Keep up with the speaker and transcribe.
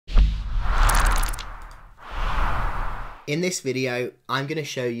In this video, I'm going to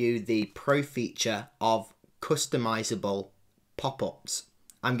show you the pro feature of customizable pop-ups.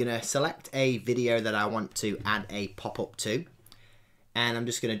 I'm going to select a video that I want to add a pop-up to, and I'm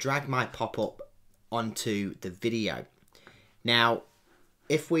just going to drag my pop-up onto the video. Now,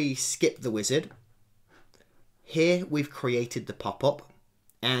 if we skip the wizard, here we've created the pop-up,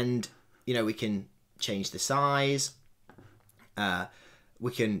 and we can change the size.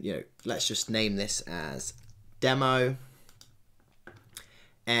 We can, let's just name this as demo.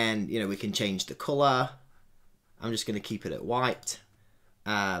 And, we can change the color. I'm just going to keep it at white.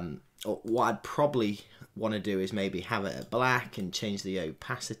 What I'd probably want to do is maybe have it at black and change the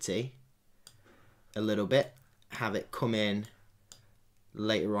opacity a little bit. Have it come in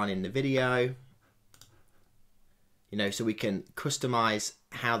later on in the video. So we can customize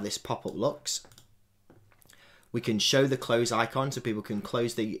how this pop-up looks. We can show the close icon so people can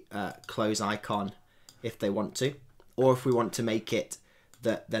close the close icon if they want to. Or if we want to make it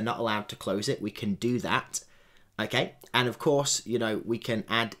that they're not allowed to close it, we can do that. Okay, and of course, we can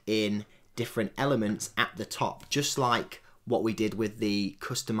add in different elements at the top, just like what we did with the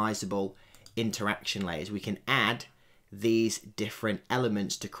customizable interaction layers. We can add these different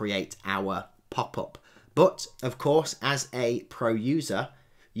elements to create our pop-up. But of course, as a pro user,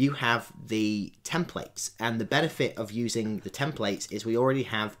 you have the templates, and the benefit of using the templates is we already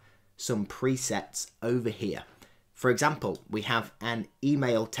have some presets over here. For example, we have an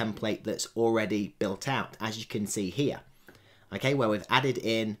email template that's already built out, as you can see here. Okay, where we've added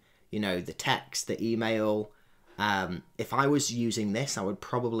in, the text, the email. If I was using this, I would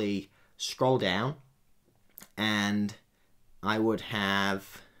probably scroll down and I would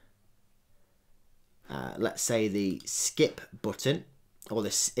have, let's say, the skip button, or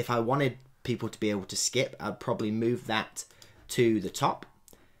this. If I wanted people to be able to skip, I'd probably move that to the top,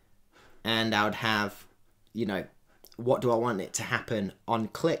 and I would have, what do I want it to happen on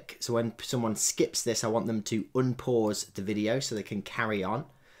click? So when someone skips this, I want them to unpause the video so they can carry on.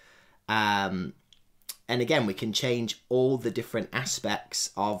 And again, we can change all the different aspects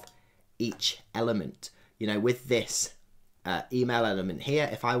of each element. With this email element here,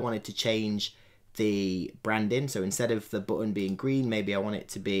 if I wanted to change the branding, so instead of the button being green, maybe I want it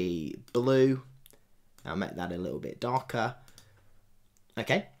to be blue. I'll make that a little bit darker.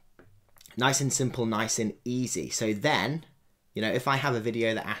 Okay. Nice and simple, nice and easy. So then, if I have a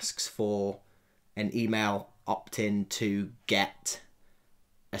video that asks for an email opt-in to get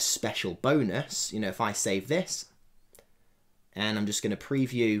a special bonus, if I save this, and I'm just going to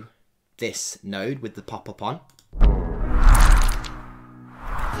preview this node with the pop-up on.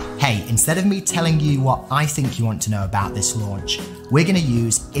 Hey, instead of me telling you what I think you want to know about this launch, we're going to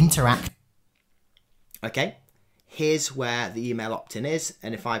use Interactr. Okay. Here's where the email opt-in is,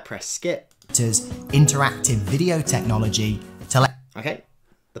 and if I press skip, interactive video technology to let. Okay,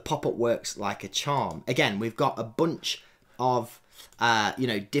 the pop-up works like a charm. Again, we've got a bunch of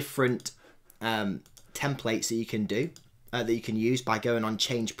different templates that you can do, that you can use by going on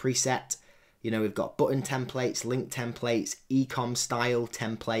change preset. We've got button templates, link templates, ecom style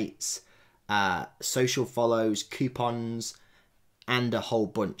templates, social follows, coupons, and a whole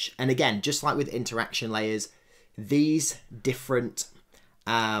bunch. And again, just like with interaction layers, these different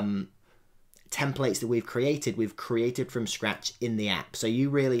templates that we've created from scratch in the app. So you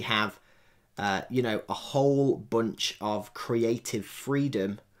really have, a whole bunch of creative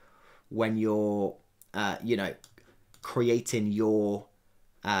freedom when you're, creating your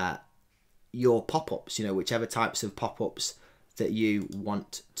pop-ups, whichever types of pop-ups that you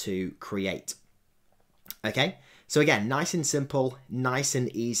want to create. Okay, so again, nice and simple, nice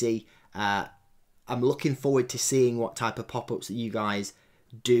and easy. I'm looking forward to seeing what type of pop-ups that you guys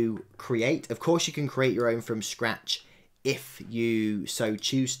do create. Of course, you can create your own from scratch if you so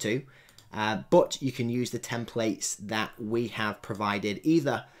choose to, but you can use the templates that we have provided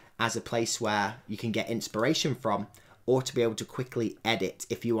either as a place where you can get inspiration from, or to be able to quickly edit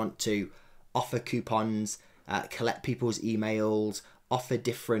if you want to offer coupons, collect people's emails, offer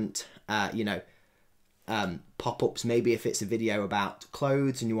different, pop-ups. Maybe if it's a video about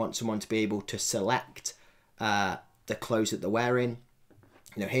clothes and you want someone to be able to select the clothes that they're wearing.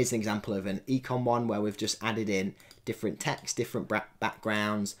 Here's an example of an ecom one where we've just added in different text, different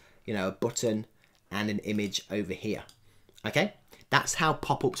backgrounds, a button and an image over here. Okay, that's how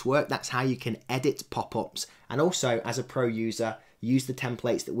pop-ups work. That's how you can edit pop-ups, and also as a pro user, use the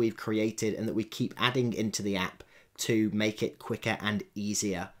templates that we've created and that we keep adding into the app to make it quicker and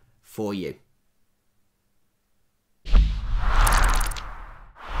easier for you.